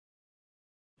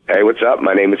Hey, what's up?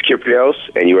 My name is Kyprios,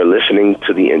 and you are listening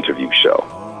to The Interview Show.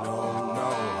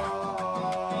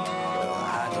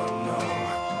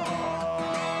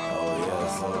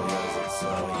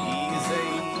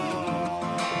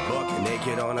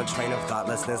 On a train of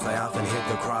thoughtlessness, I often hit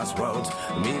the crossroads.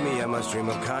 Meet me in my stream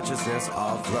of consciousness,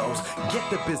 all flows. Get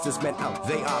the businessmen out,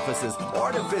 they offices.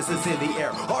 Artifices in the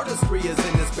air, artistry is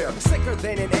in despair. Sicker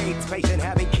than an AIDS patient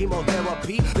having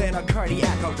chemotherapy, than a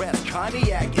cardiac arrest.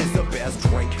 Cognac is the best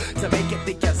drink to make you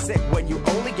think you're sick when you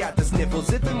only got the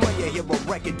sniffles. If and when you hear a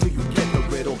record, do you get the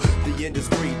riddle? The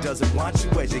industry doesn't want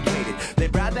you educated.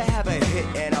 They'd rather have a hit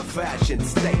and a fashion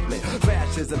statement.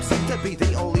 Fascism seems to be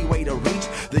the only way to reach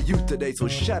the youth today, so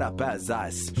shut up as I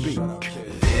speak.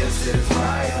 This is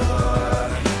my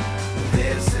hood.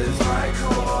 This is my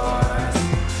course.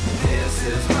 This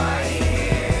is my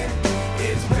end.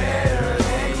 It's better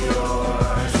than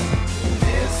yours.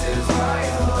 This is my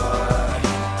hood.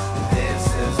 This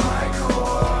is my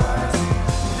course.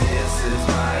 This is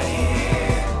my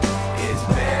end. It's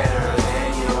better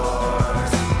than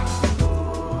yours.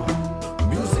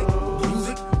 Music,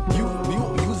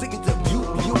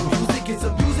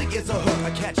 it's a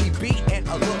hook, a catchy beat and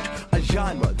a look, a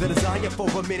genre that is on you for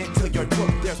a minute till you're took.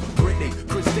 There's Britney,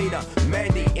 Christina,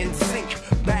 Mandy, NSYNC,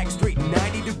 Backstreet,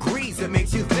 90 Degrees. It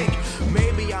makes you think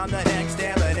maybe I'm the next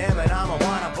Eminem, and I'ma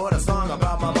wanna put a song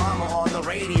about my mama on the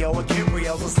radio. And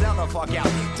Kyprios will sell the fuck out,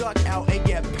 duck out and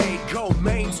get paid. Go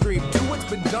mainstream, do what's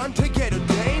been done to get a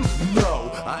name.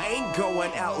 No, I ain't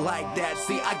going out like that.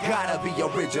 See, I gotta be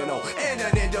original and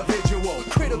an individual.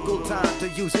 Critical time to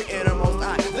use your innermost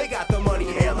eye. They got the money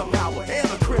and the power and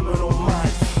the criminal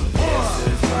mind. This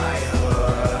is my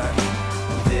hood.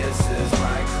 This is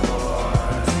my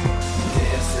course.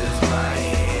 This is my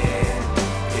end.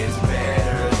 It's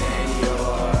better than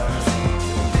yours.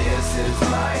 This is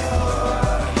my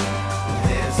hood.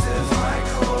 This is my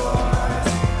course.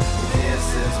 This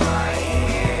is my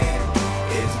end.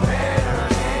 It's better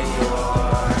than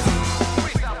yours.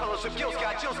 Freestyle fellowship, Jill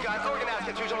Scott, organized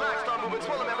confusion, Blackstar movement,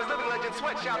 swollen members, living legend,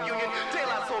 Sweatshop Union,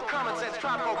 daylight soul, common sense,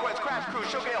 tropical quest, crash crew,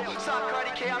 sugar hill, soft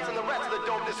cardi, chaos, and the rest of the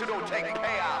dopeness who don't take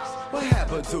payoffs. What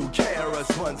happened to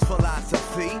KRS-One's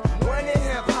philosophy? When in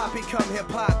hip-hop become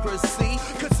hypocrisy,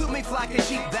 consuming flock and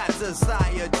sheep, that's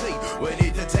society. We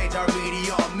need to change our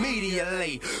media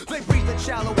immediately. They breathe in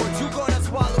shallow words, you gonna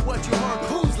swallow what you heard.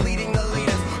 Who's leading the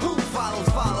leaders? Who follows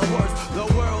followers? The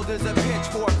world is a pitch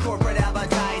for corporate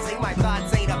advertising. My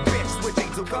thoughts ain't a bitch,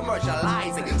 switching to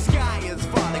commercializing. Sky is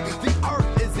falling, the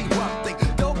earth is erupting.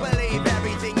 Don't believe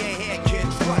everything you hear, kid,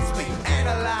 trust me.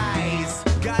 Analyze,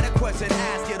 got a question,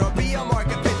 ask it, or be a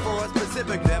market fit for a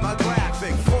specific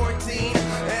demographic. 14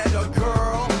 and a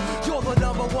girl, you're the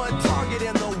 #1 target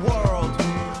in the world.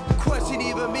 Question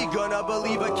even me, gonna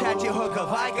believe a catchy hook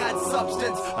if I got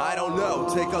substance? I don't know,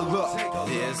 take a look.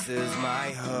 This is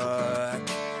my hook.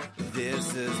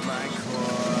 This is my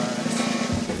course.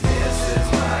 This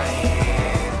is my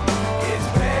end. It's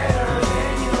better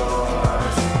than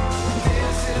yours.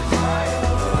 This is my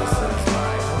hook.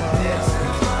 This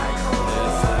is my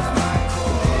course.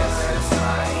 This is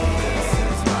my end. This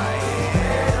is my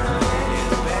end.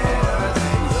 It's better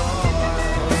than yours.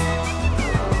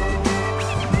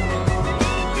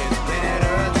 It's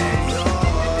better than yours.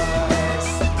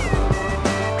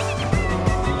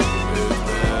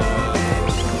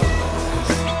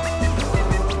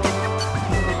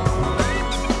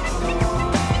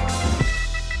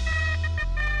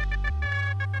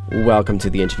 Welcome to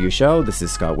The Interview Show. This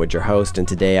is Scott Wood, your host, and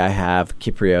today I have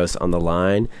Kyprios on the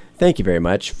line. Thank you very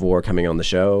much for coming on the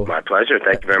show. My pleasure.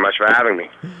 Thank you very much for having me.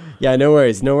 Yeah, no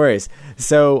worries.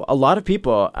 So a lot of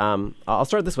people, I'll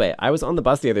start this way. I was on the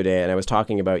bus the other day and I was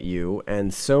talking about you,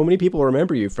 and so many people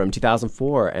remember you from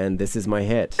 2004, and This Is My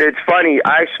Hit. It's funny.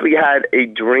 I actually had a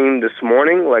dream this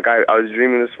morning. Like, I was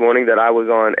dreaming this morning that I was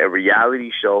on a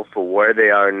reality show for Where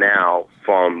They Are Now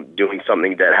from doing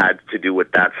something that had to do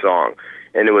with that song.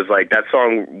 And it was like, that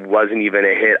song wasn't even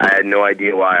a hit. I had no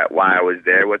idea why I was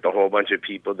there with a whole bunch of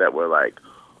people that were like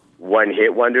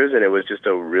one-hit wonders, and it was just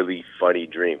a really funny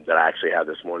dream that I actually had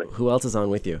this morning. Who else is on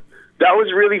with you? That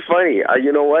was really funny.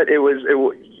 You know what?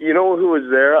 You know who was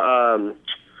there?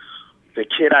 The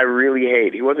kid I really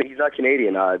hate. He's not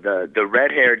Canadian. The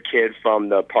red-haired kid from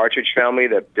the Partridge Family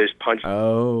that just punched.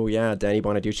 Oh yeah, Danny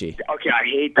Bonaducci. Okay, I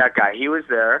hate that guy. He was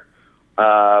there.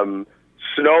 Snow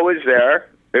was there.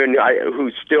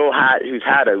 Who's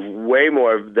had a way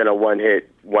more than a one-hit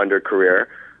wonder career.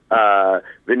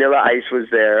 Vanilla Ice was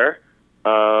there.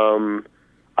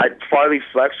 Farley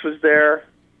Flex was there,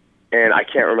 and I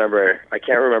can't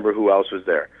remember who else was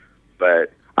there.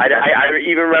 But I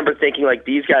even remember thinking, like,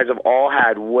 these guys have all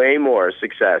had way more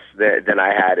success than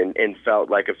I had and felt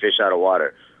like a fish out of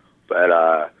water. But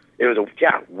it was a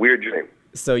weird dream.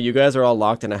 So you guys are all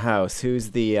locked in a house.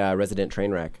 Who's the resident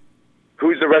train wreck?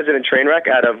 Who's the resident train wreck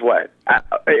out of what?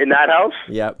 In that house?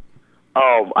 Yep.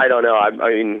 Oh, I don't know.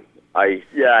 I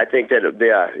think that,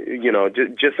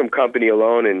 just some company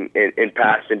alone and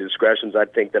past indiscretions, I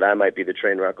think that I might be the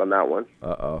train wreck on that one.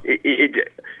 Uh-oh.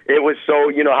 It was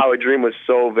so, how a dream was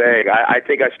so vague. I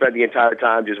think I spent the entire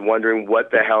time just wondering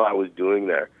what the hell I was doing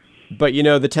there. But,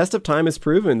 the test of time has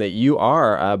proven that you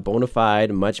are a bona fide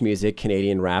MuchMusic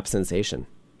Canadian rap sensation.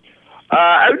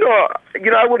 I don't know.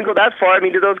 I wouldn't go that far. I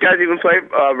mean, do those guys even play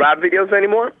rap videos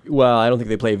anymore? Well, I don't think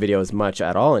they play videos much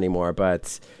at all anymore,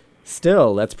 but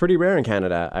still, that's pretty rare in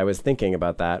Canada. I was thinking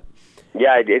about that.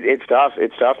 Yeah, it's tough.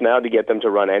 It's tough now to get them to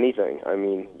run anything. I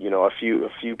mean, a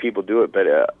few people do it, but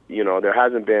there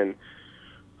hasn't been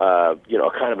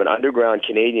kind of an underground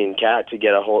Canadian cat to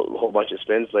get a whole bunch of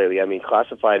spins lately. I mean,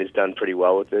 Classified has done pretty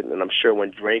well with it, and I'm sure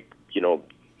when Drake,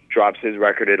 drops his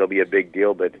record, it'll be a big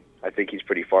deal, but I think he's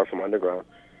pretty far from underground.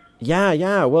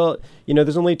 Yeah. Well,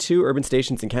 there's only 2 urban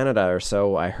stations in Canada or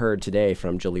so, I heard today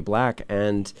from Julie Black,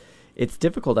 and it's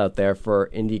difficult out there for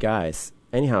indie guys.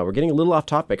 Anyhow, we're getting a little off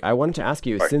topic. I wanted to ask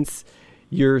you, since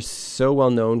you're so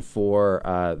well known for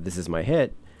This Is My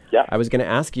Hit, I was going to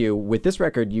ask you, with this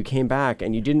record, you came back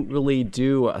and you didn't really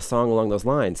do a song along those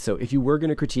lines. So if you were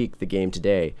going to critique the game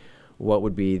today, what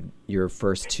would be your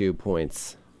first 2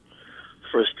 points?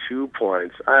 First 2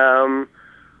 points.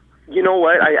 You know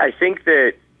what? I think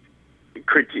that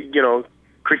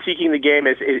critiquing the game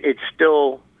is it's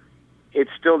still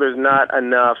there's not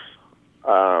enough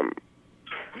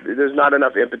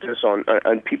impetus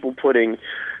on people putting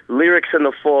lyrics in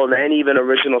the fold and even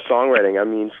original songwriting. I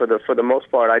mean, for the most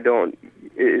part, I don't.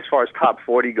 As far as top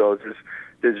 40 goes,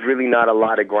 there's really not a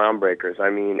lot of groundbreakers. I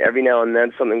mean, every now and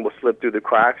then something will slip through the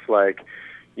cracks, like.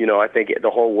 I think the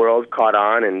whole world caught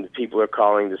on, and people are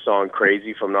calling the song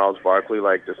 "Crazy" from Gnarls Barkley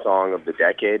like the song of the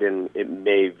decade, and it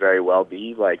may very well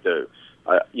be like it's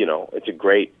a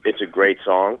great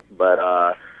song. But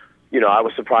I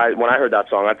was surprised when I heard that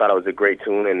song. I thought it was a great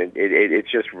tune, and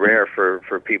it's just rare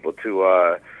for people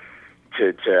to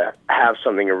have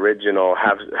something original,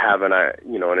 have an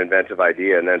inventive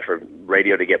idea, and then for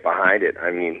radio to get behind it.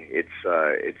 I mean,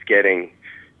 it's getting.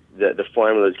 The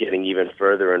formula is getting even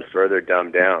further and further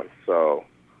dumbed down. So,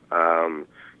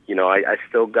 I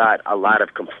still got a lot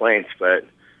of complaints, but,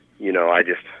 I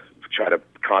just try to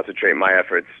concentrate my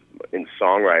efforts in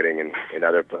songwriting and in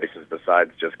other places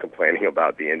besides just complaining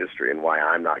about the industry and why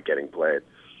I'm not getting played.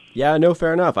 Yeah, no,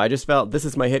 fair enough. I just felt This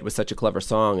Is My Hit was such a clever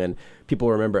song, and people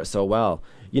remember it so well.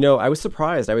 I was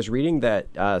surprised. I was reading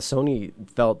that Sony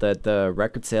felt that the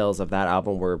record sales of that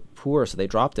album were poor, so they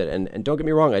dropped it. And don't get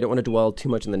me wrong, I don't want to dwell too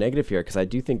much in the negative here, because I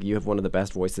do think you have one of the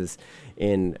best voices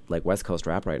in West Coast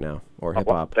rap right now, or hip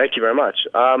hop. Thank you very much.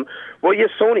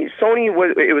 Sony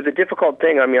was a difficult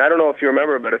thing. I mean, I don't know if you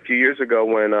remember, but a few years ago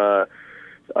when a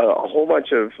whole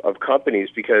bunch of companies,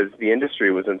 because the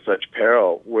industry was in such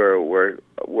peril, were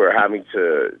having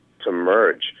to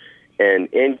merge. And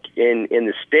in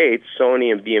the States,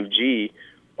 Sony and BMG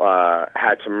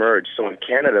had to merge. So in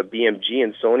Canada, BMG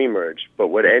and Sony merged. But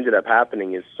what ended up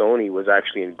happening is Sony was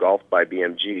actually engulfed by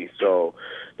BMG. So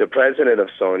the president of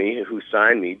Sony, who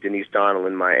signed me, Denise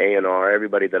Donnellan, my A&R,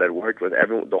 everybody that I'd worked with,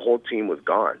 the whole team was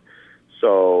gone.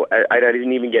 So I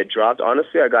didn't even get dropped.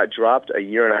 Honestly, I got dropped a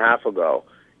year and a half ago,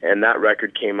 and that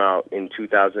record came out in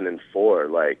 2004.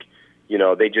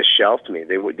 They just shelved me.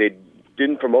 They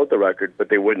didn't promote the record, but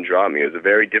they wouldn't drop me. It was a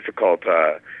very difficult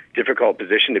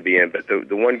position to be in. But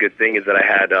the one good thing is that I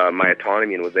had my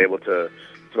autonomy and was able to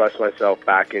thrust myself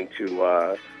back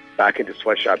into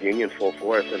Sweatshop Union full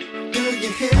force. And do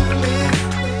you hear me?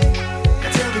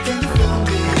 Tell me, can you feel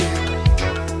me?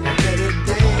 Better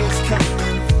days coming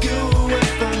for you and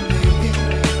for me.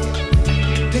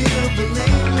 Do you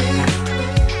believe me?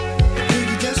 Do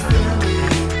you just feel me?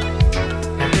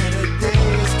 Better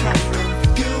days coming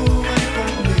for you and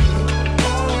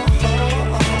for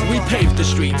me. We paved the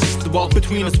streets. The walk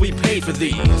between us, we paid for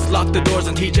these. Lock the doors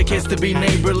and teach our kids to be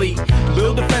neighborly.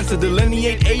 Build a fence to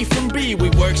delineate A from B. We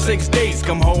work 6 days,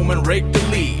 come home and rake the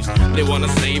leaves. They wanna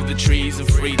save the trees and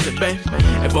free Tibet.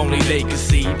 If only they could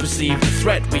see, perceive the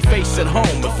threat we face at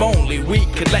home. If only we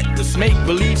could let this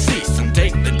make-believe cease and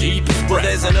take the deepest breath. Well,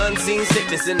 there's an unseen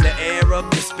sickness in the air of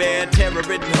despair.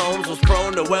 Terror-ridden homes was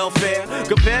prone to welfare.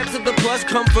 Compared to the plush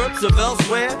comforts of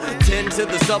elsewhere. Tend to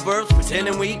the suburbs,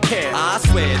 pretending we care. I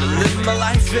swear to live my my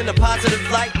life in a positive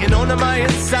light and onto my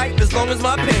insight as long as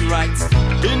my pen writes.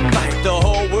 Invite the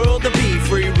whole world to be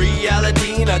free.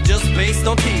 Reality, not just based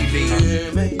on TV. Do you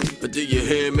hear me? But do you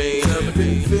hear me? Tell me, do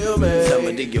you feel me? Tell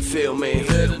me, do you feel me?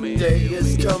 The day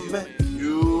is coming,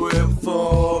 you and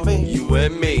for me, you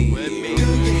and me. Do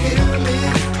you hear me?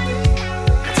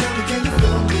 Tell me, can you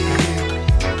feel me?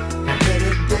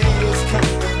 Better day is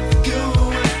coming, you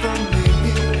and for me.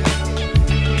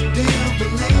 Do you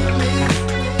believe me?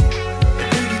 Or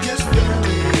do you just feel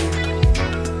me?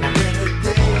 Better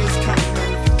day is coming,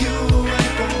 you and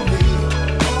for me.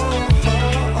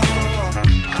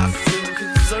 I feel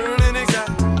concern and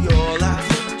anxiety. Your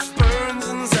life burns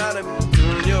inside of me.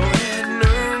 Turn your head and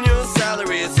earn your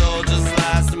salary. It's all just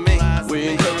lies to me. We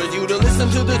encourage you to listen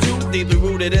to the truth, deeply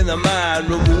rooted in the mind.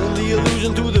 Remove the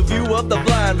illusion through the view of the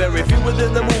blind. Very few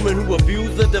within the movement who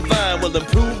abuse the divine will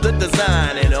improve the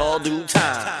design in all due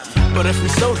time. But if we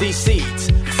sow these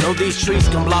seeds, so these trees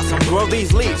can blossom, grow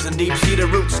these leaves and deep-seated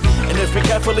roots. And if we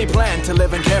carefully plan to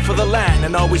live and care for the land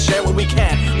and always share what we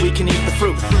can eat the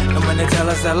fruit. And when they tell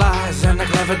us their lies and their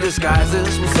clever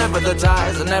disguises, we'll sever the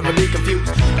ties and never be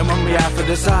confused. And when we have to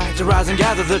decide to rise and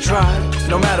gather the tribes,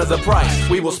 no matter the price,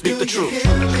 we will speak the truth.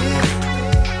 Tell me,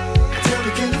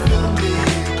 can you feel me?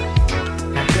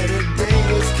 Better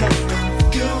days coming,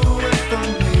 you and for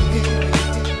me.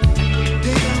 Do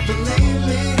you believe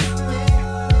me?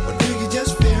 Or do you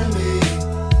just fear me?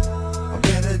 A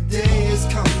better day is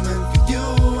coming for you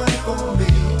and for me.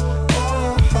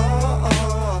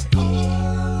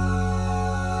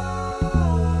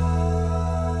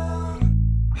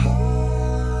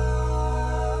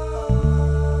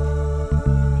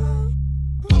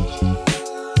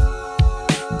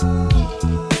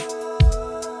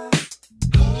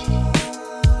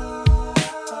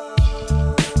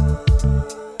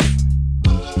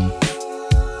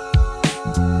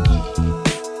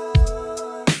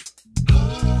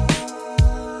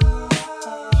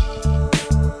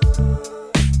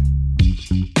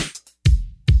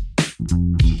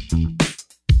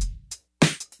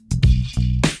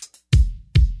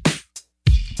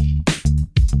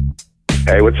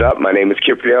 Hey, what's up? My name is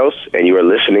Kyprios, and you are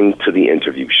listening to The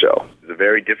Interview Show. It's a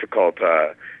very difficult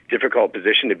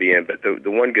position to be in, but the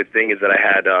one good thing is that I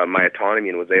had my autonomy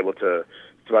and was able to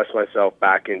thrust myself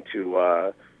back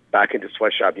into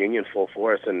Sweatshop Union full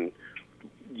force, and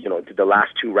did the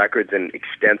last 2 records and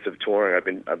extensive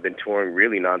touring. I've been touring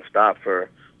really nonstop for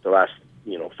the last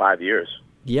 5 years.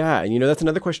 Yeah, and that's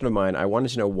another question of mine. I wanted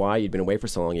to know why you'd been away for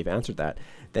so long. You've answered that.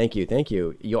 Thank you.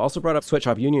 You also brought up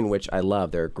Sweatshop Union, which I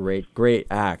love. They're a great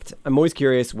act. I'm always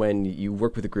curious when you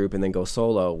work with a group and then go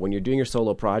solo. When you're doing your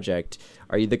solo project,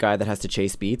 are you the guy that has to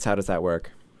chase beats? How does that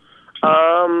work?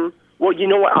 Well, you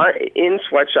know what? In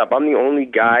Sweatshop, I'm the only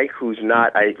guy who's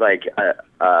not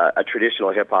a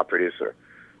traditional hip-hop producer.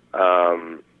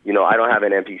 I don't have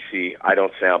an MPC. I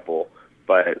don't sample,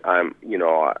 but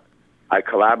I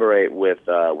collaborate with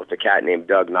a cat named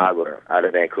Doug Nogler out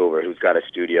of Vancouver who's got a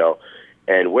studio,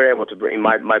 and we're able to bring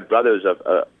my brother's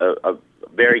a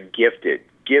very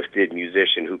gifted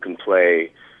musician who can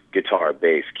play guitar,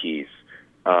 bass, keys,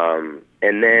 and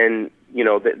then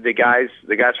the guys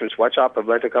from Sweatshop have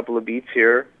lent a couple of beats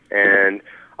here, and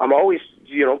I'm always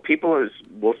people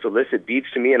will solicit beats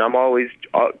to me, and I'm always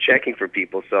checking for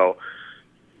people, so.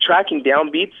 Tracking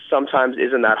down beats sometimes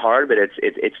isn't that hard, but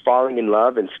it's falling in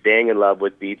love and staying in love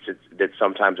with beats that's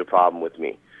sometimes a problem with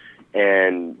me.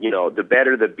 And the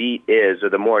better the beat is, or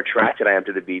the more attracted I am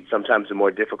to the beat, sometimes the more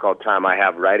difficult time I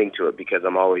have writing to it, because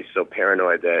I'm always so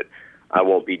paranoid that I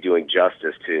won't be doing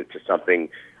justice to something,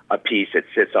 a piece that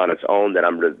sits on its own that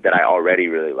I already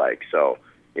really like. So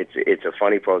it's a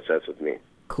funny process with me.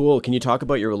 Cool. Can you talk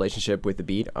about your relationship with the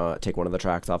beat? Take one of the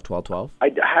tracks off 1212.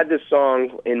 I had this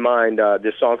song in mind,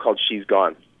 this song called She's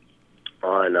Gone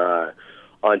on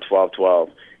 1212.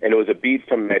 And it was a beat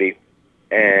from Mehdi,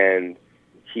 and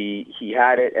he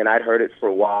had it, and I'd heard it for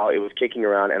a while. It was kicking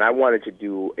around, and I wanted to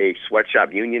do a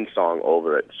Sweatshop Union song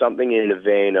over it, something in the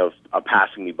vein of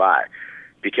Passing Me By.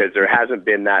 Because there hasn't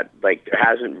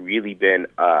really been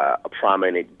a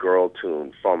prominent girl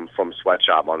tune from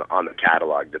Sweatshop on the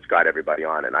catalog that's got everybody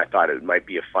on, and I thought it might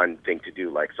be a fun thing to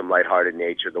do, like Some Lighthearted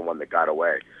Nature, the one that got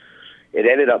away. It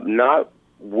ended up not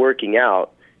working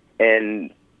out,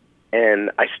 and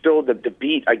I still the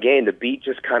beat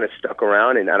just kind of stuck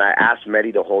around, and I asked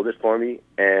Mehdi to hold it for me,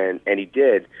 and he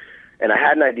did, and I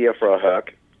had an idea for a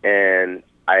hook, and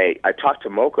I talked to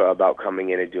Moka about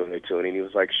coming in and doing the tune, and he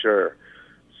was like, sure.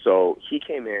 So he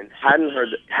came in, hadn't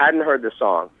heard the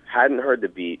song, hadn't heard the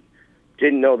beat,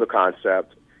 didn't know the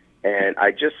concept, and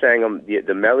I just sang him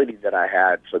the melody that I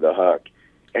had for the hook,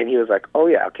 and he was like, oh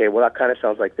yeah, okay, well that kind of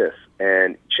sounds like this.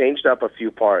 and changed up a few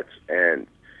parts and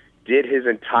did his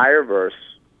entire verse,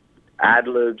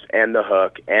 ad-libs and the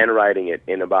hook and writing it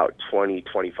in about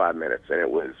 20-25 minutes, and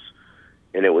it was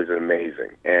amazing.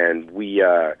 And we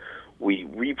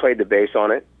replayed the bass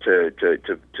on it to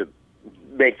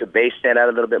make the bass stand out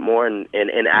a little bit more, and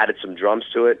added some drums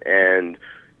to it, and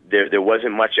there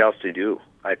wasn't much else to do.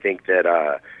 I think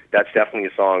that that's definitely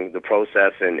a song, the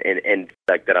process, and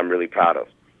like that I'm really proud of.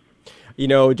 You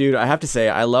know, dude, I have to say,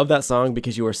 I love that song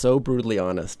because you are so brutally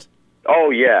honest. Oh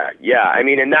yeah. I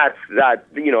mean, and that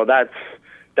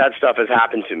stuff has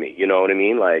happened to me. You know what I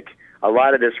mean? Like, a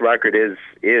lot of this record is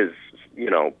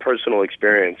personal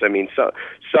experience. I mean, so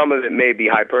some of it may be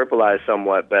hyperbolized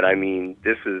somewhat, but I mean,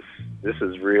 this is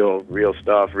real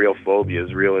stuff, real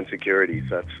phobias, real insecurities.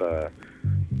 That's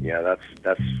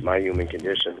my human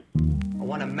condition. I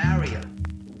want to marry her.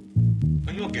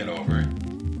 Well, you'll get over it.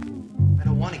 I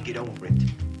don't want to get over it.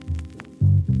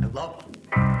 I love her.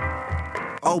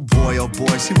 Oh boy,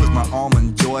 she was my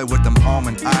almond joy with them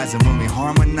almond eyes. And when we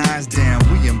harmonized, damn,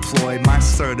 we employed my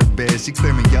Certabed. She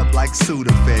cleared me up like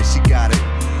Sudafed, she got it.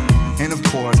 And of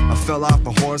course, I fell off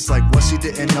a horse like what she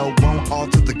didn't know won't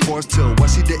alter the course till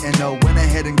what she didn't know went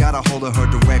ahead and got a hold of her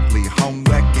directly. Home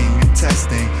wrecking and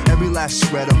testing every last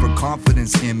shred of her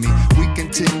confidence in me. We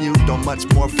continued, though much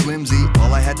more flimsy.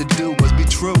 All I had to do was be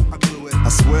true. I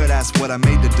swear that's what I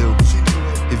made to do.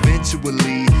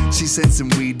 Eventually, she sensing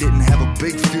we didn't have a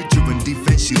big future in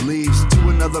defense. She leaves to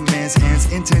another man's hands,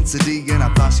 intensity, and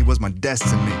I thought she was my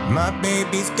destiny. My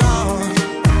baby's gone.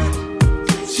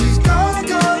 She's gone,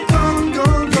 gone, gone,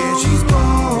 gone, Yeah, she's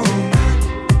gone.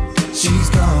 She's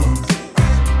gone.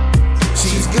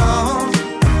 She's gone.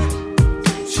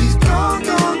 she's gone,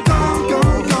 gone, gone,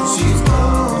 gone, gone. She's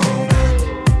gone.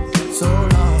 So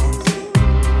long.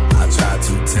 I tried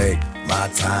to take my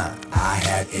time. I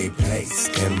had a place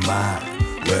in mind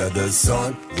where the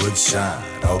sun would shine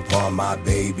upon my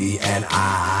baby, and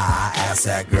I asked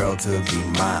that girl to be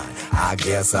mine. I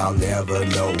guess I'll never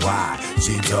know why.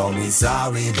 She told me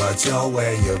sorry, but your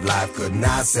way of life could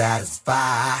not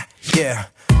satisfy. Yeah.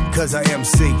 Cause I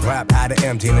MC, rap out of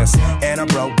emptiness. And I'm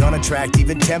broke, don't attract,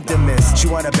 even tempt to miss. She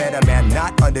want a better man,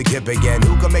 not under Kip again.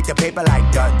 Who can make the paper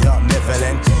like Dun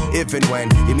Mifflin? If and when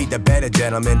you meet the better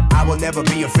gentleman, I will never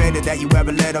be offended that you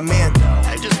ever let him in.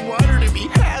 I just want her to be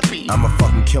happy. I'ma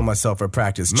fucking kill myself for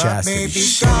practice chastity. My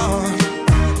baby's gone.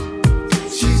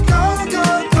 She's gone,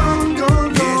 gone, gone,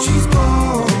 gone, Yeah, she's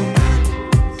gone.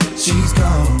 She's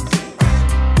gone.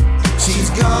 She's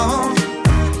gone.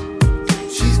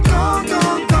 she's gone,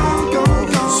 gone, gone,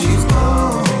 gone, gone. She's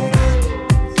gone.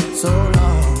 So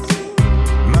long.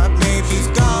 My baby's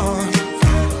gone.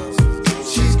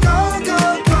 She's gone,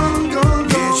 gone, gone, gone, Yeah,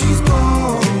 gone. she's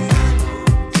gone.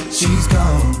 She's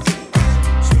gone.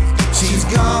 She's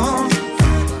gone.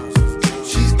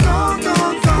 She's gone,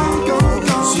 gone, gone, gone,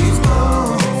 gone. She's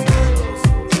gone.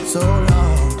 So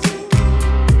long.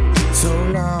 So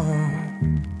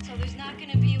long. So there's not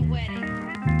going to be a wedding.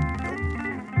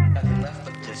 Nothing left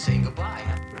but to say goodbye.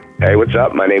 Hey, what's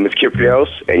up? My name is Kyprios,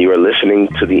 and you are listening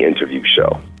to The Interview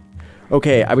Show.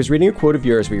 Okay, I was reading a quote of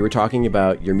yours where you were talking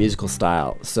about your musical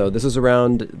style. So this was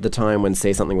around the time when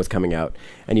Say Something was coming out,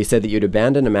 and you said that you'd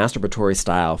abandon a masturbatory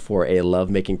style for a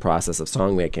love-making process of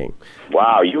songmaking.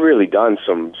 Wow, you really done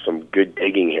some good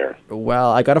digging here.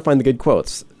 Well, I got to find the good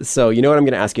quotes. So you know what I'm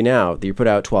going to ask you now? That you put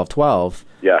out 12/12.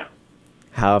 Yeah.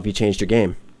 How have you changed your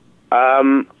game?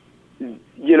 I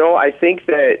think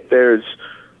that there's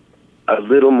a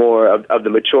little more of the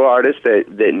mature artist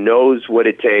that knows what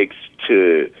it takes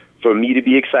for me to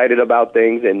be excited about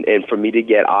things and for me to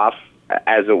get off,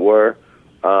 as it were.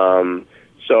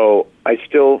 So I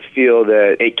still feel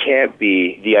that it can't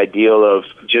be the ideal of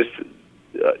just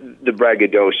the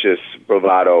braggadocious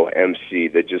bravado MC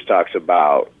that just talks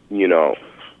about, the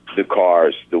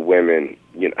cars, the women,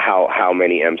 how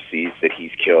many MCs that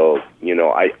he's killed.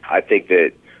 I think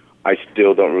that I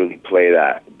still don't really play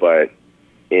that, but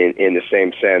in the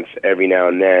same sense, every now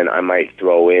and then I might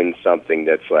throw in something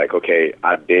that's like, okay,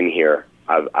 I've been here,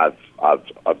 I've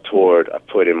toured, I've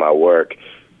put in my work,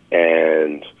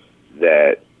 and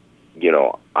that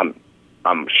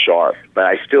I'm sharp. But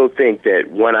I still think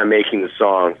that when I'm making the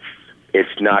song,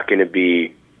 it's not going to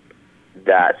be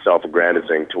that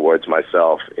self-aggrandizing towards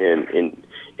myself in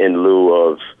lieu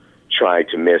of trying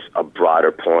to miss a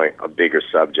broader point, a bigger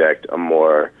subject, a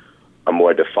more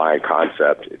defined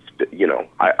concept. It's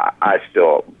I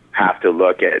still have to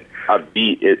look at a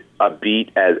beat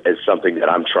as something that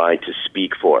I'm trying to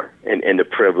speak for, and the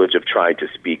privilege of trying to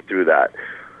speak through that.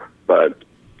 But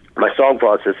my song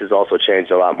process has also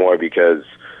changed a lot more because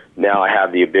now I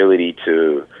have the ability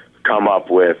to come up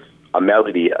with a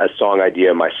melody, a song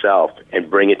idea myself, and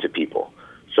bring it to people.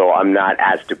 So I'm not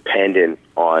as dependent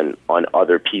on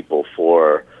other people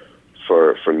for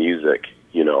music.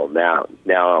 You know, now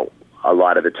a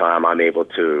lot of the time I'm able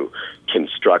to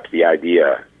construct the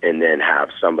idea and then have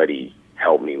somebody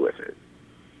help me with it.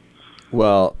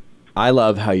 Well, I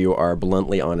love how you are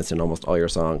bluntly honest in almost all your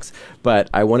songs, but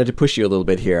I wanted to push you a little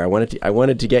bit here. I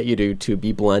wanted to get you to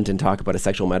be blunt and talk about a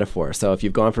sexual metaphor. So if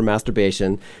you've gone from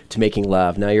masturbation to making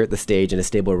love, now you're at the stage in a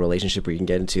stable relationship where you can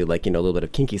get into, like, you know, a little bit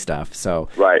of kinky stuff. So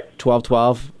right.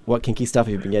 12-12, what kinky stuff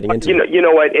have you been getting into? You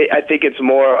know what? I think it's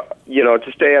more, you know,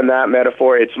 to stay on that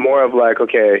metaphor, it's more of like,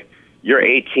 okay, you're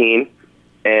 18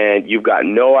 and you've got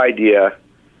no idea.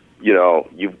 You know,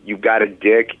 you've got a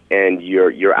dick and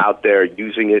you're out there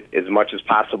using it as much as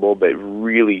possible, but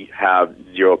really have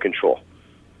zero control.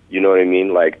 You know what I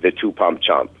mean? Like the two-pump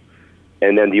chump.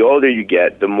 And then the older you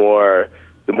get, the more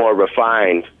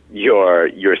refined your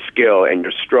skill and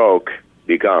your stroke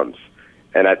becomes.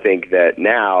 And I think that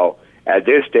now, at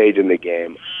this stage in the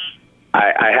game,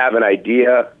 I have an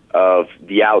idea of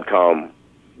the outcome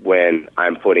when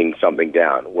I'm putting something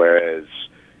down, whereas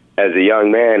as a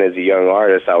young man, as a young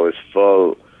artist, I was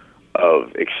full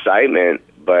of excitement,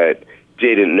 but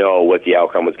didn't know what the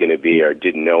outcome was going to be, or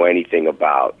didn't know anything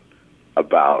about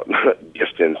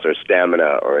distance or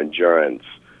stamina or endurance,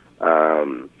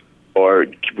 or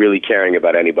really caring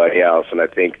about anybody else. And I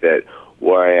think that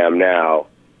where I am now,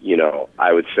 you know,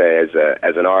 I would say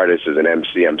as an artist, as an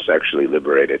MC, I'm sexually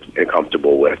liberated and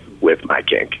comfortable with my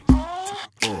kink.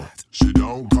 She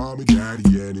don't call me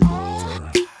daddy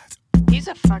anymore. He's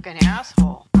a fucking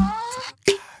asshole.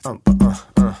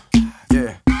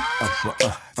 Yeah.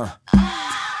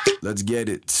 Let's get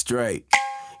it straight.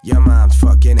 Your mom's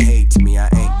fucking hates me. I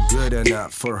ain't good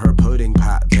enough for her pudding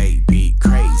pot baby.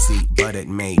 Crazy, but it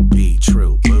may be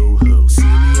true. Boo-hoo. See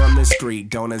me on the street,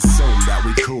 don't assume that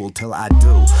we cool till I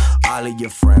do. All of your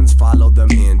friends follow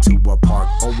them into a park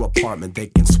or apartment they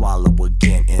can swallow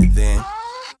again. And then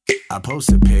I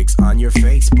posted pics on your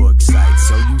Facebook site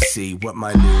so you see what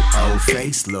my new old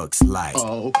face looks like.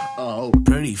 Oh,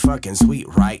 pretty fucking sweet,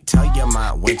 right? Tell your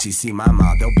mom when she see my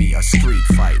mom, there'll be a street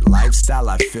fight. Lifestyle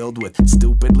I filled with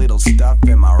stupid little stuff,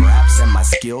 and my raps and my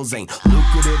skills ain't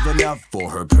lucrative enough for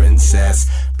her princess.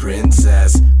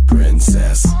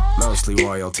 Mostly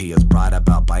royalty is brought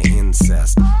about by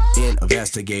incest.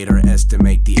 Investigator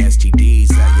estimate the STDs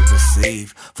that you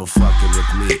receive for fucking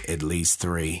with me, at least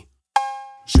 3.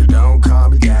 She don't call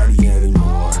me daddy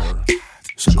anymore.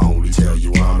 She only tell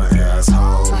you I'm an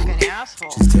asshole. Fucking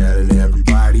asshole. She's telling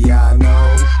everybody I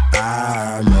know.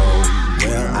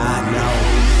 Well, I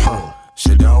know.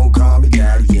 She don't call me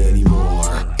daddy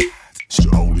anymore. She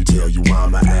only tell you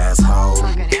I'm an asshole.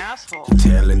 Fucking asshole. She's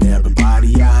telling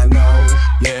everybody I know.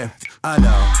 Yeah, I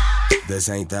know. This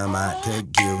ain't the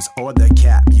Montagues or the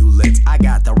Capulets. I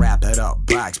got the wrap it up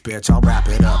box, bitch. I'll wrap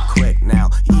it up quick now.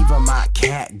 Even my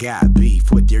cat got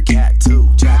beef with your cat too.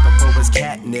 Jack him for his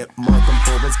catnip, mark him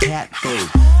for his cat food.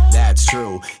 That's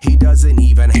true. He doesn't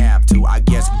even have to. I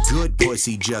guess good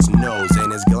pussy just knows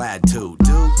and is glad to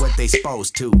do what they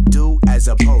supposed to do as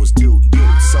opposed to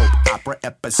you. Soap opera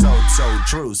episode so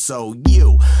true. So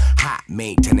you high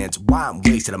maintenance. Why I'm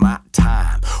wasting my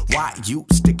time? Why you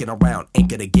sticking around ain't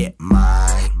gonna get mine.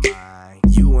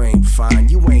 You ain't fine,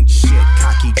 you ain't shit.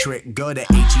 Cocky trick, go to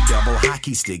HE double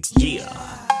hockey sticks, yeah.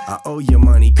 I owe you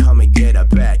money, come and get it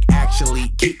back. Actually,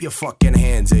 keep your fucking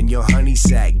hands in your honey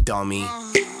sack, dummy.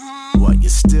 What, you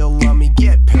still love me?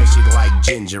 Get peshy like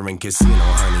Ginger in Casino,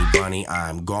 honey bunny,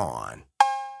 I'm gone.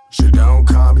 She don't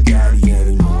call me daddy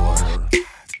anymore.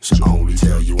 She only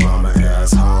tell you I'm an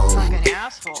asshole. Fucking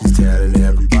asshole. She's telling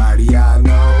everybody I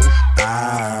know.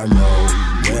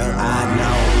 Well, I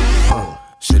know.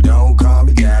 She don't call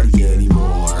me daddy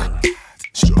anymore.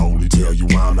 She only tell you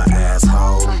I'm an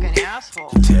asshole. Fucking asshole.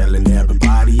 She's telling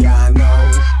everybody I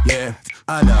know. Yeah,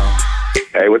 I know.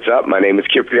 Hey, what's up? My name is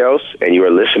Kyprios, and you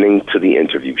are listening to The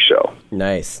Interview Show.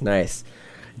 Nice.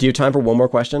 Do you have time for one more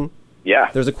question? Yeah.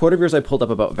 There's a quote of yours I pulled up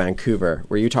about Vancouver,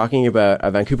 where you're talking about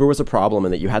Vancouver was a problem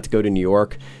and that you had to go to New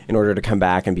York in order to come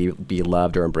back and be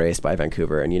loved or embraced by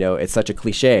Vancouver. And, you know, it's such a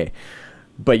cliche.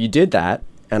 But you did that,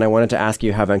 and I wanted to ask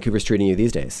you how Vancouver's treating you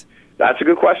these days. That's a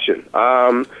good question.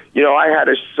 You know, I had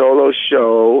a solo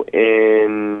show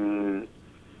in,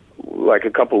 like,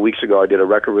 a couple of weeks ago. I did a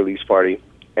record release party,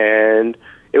 and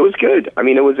it was good. I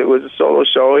mean, it was a solo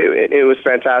show. It was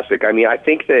fantastic. I mean, I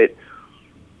think that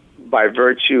by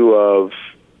virtue of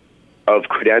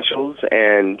credentials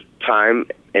and time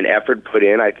and effort put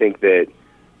in, I think that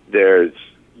there's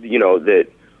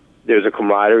a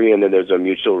camaraderie and then there's a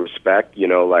mutual respect, you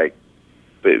know, like,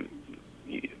 but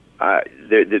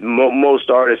most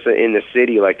artists in the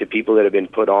city, like the people that have been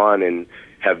put on and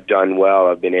have done well,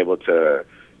 have been able to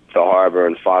harbor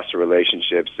and foster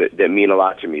relationships that mean a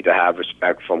lot to me, to have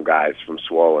respect from guys from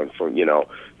Swollen, from, you know,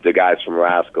 the guys from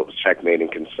Rascals, Checkmate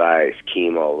and Concise,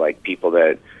 Chemo, like people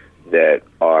that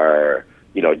are,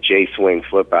 you know, J-Swing,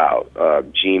 Flip Out,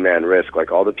 G-Man Risk,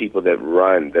 like all the people that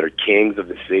are kings of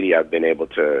the city I've been able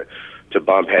to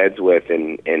bump heads with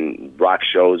and rock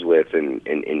shows with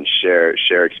and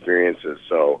share experiences.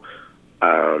 So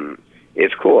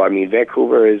it's cool. I mean,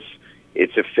 Vancouver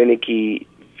it's a finicky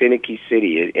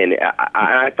city, and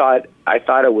I thought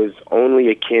it was only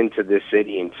akin to this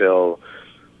city until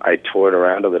I toured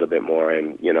around a little bit more.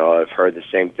 And, you know, I've heard the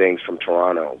same things from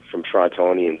Toronto, from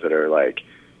Torontonians that are like,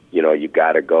 you know, you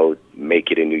got to go make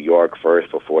it in New York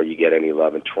first before you get any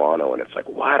love in Toronto. And it's like,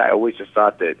 what? I always just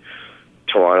thought that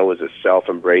Toronto was a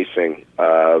self-embracing,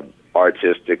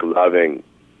 artistic, loving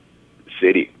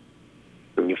city.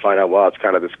 And you find out, well, it's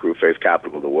kind of the screw-face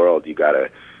capital of the world. You got to,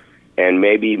 and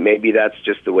maybe that's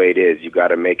just the way it is. You got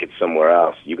to make it somewhere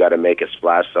else. You got to make a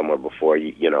splash somewhere before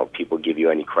you know, people give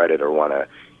you any credit or want to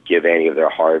give any of their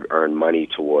hard-earned money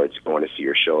towards going to see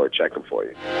your show or checking for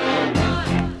you.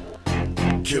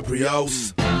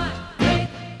 Kyprios.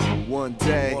 One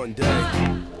day.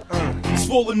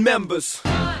 Swollen members.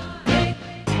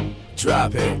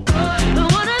 Drop it.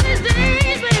 One of these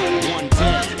days, baby. One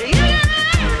day. You gotta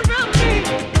learn from me.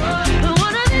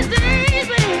 One of these days,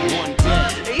 baby. One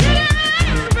day. You gotta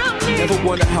learn from me. Never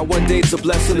wonder how one day's a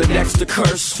blessing, the next a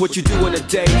curse. What you do in a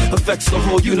day affects the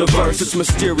whole universe. It's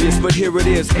mysterious, but here it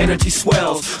is. Energy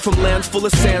swells from lands full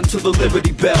of sand to the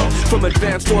Liberty Bell. From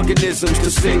advanced organisms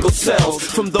to single cells.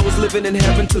 From those living in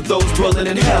heaven to those dwelling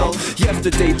in hell.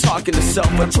 Yesterday, talking to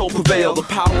self until prevail. The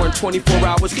power in 24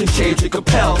 hours can change and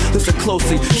compel. Listen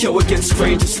closely, yo, it gets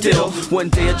stranger still. One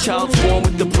day a child's born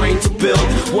with the brain to build.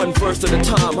 One verse at a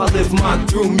time, I live mine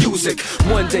through music.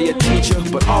 One day a teacher,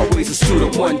 but always a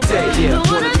student. One day, yeah,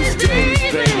 one of these days,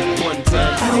 baby. One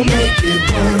day I'll make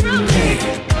it one day.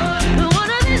 One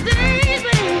of these days,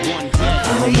 baby.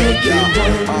 I'll make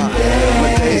it one day.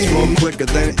 My days roll quicker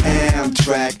than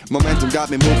Amtrak. Momentum got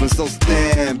me moving, so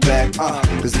stand back.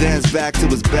 Cause Dan's back to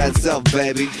his bad self,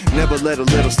 baby. Never let a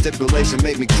little stipulation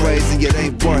make me crazy. It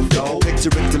ain't worth it. Picture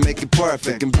it to make it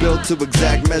perfect and build to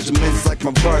exact measurements like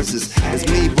my verses. It's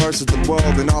me versus the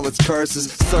world and all its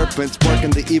curses. Serpents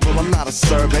working the evil, I'm not a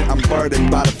servant. I'm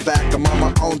burdened by the fact I'm on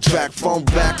my own track. Phone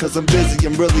back cause I'm busy,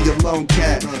 I'm really a lone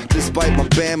cat. Despite my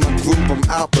band, my group, I'm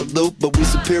out the loop. But we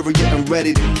superior and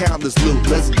ready to count this loot.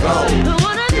 Let's go.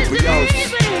 One of these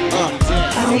days, baby.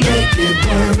 I'll make it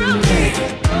one day.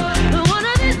 One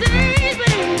of these days,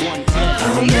 baby.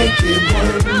 I'll make it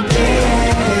one day.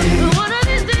 One of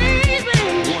these days,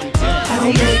 baby.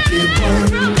 I'll make it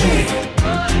one day.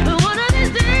 One of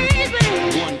these days,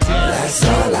 baby. That's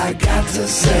all I got to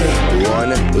say.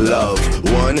 One love,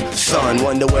 one sun.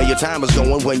 Wonder where your time is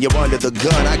going when you're under the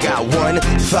gun. I got one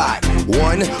thought,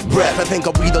 one breath. I think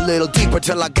I'll breathe a little deeper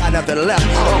till I got nothing left.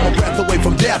 I'm a breath away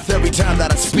from death every time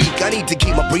that I speak. I need to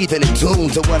keep my breathing in tune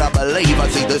to what I believe. I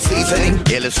see the seasoning,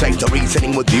 illustrate the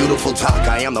reasoning with beautiful talk.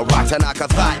 I am the rock to knock a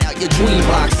thought out your dream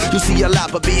box. You see a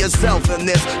lot, but be yourself in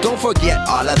this. Don't forget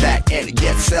all of that and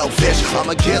get selfish. I'm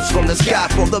a kiss from the sky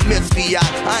for the misty eye.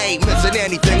 I ain't missing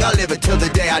anything, I live it till the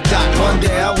day I die. One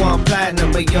day I want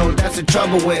platinum, but yo, that's the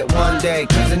trouble with one day.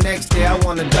 Cause the next day I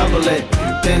wanna double it,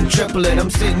 then triple it. I'm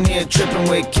sitting here tripping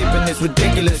with Kipping this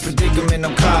ridiculous predicament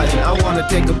I'm caught in. I wanna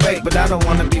take a break, but I don't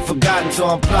wanna be forgotten. So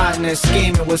I'm plotting and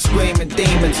scheming with screaming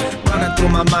demons running through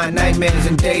my mind, nightmares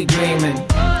and daydreaming.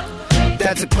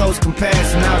 That's a close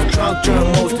comparison. I was drunk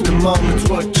during most of the moments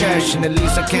worth cherishing. At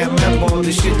least I can't remember all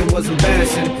the shit that was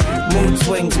embarrassing. Mood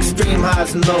swings, extreme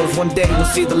highs and lows. One day we'll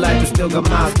see the light, but still got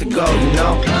miles to go, you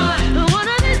know. One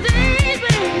of these days,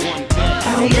 baby.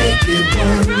 I'll make it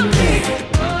one day.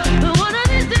 One of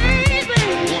these days,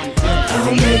 baby.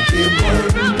 I'll make it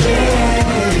one day.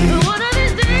 One of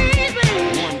these days,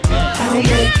 baby. I'll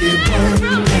make it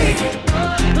one day.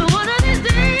 One of these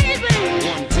days,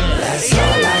 baby. That's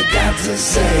all I got to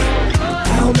say.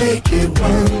 I'll make it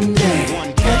one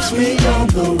day. Catch me on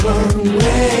the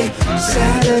runway,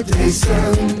 Saturday,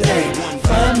 Sunday.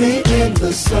 Find me in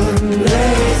the sun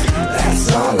rays.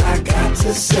 That's all I got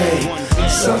to say.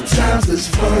 Sometimes it's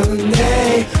funny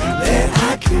that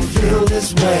I can feel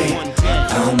this way.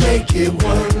 I'll make it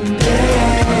one day.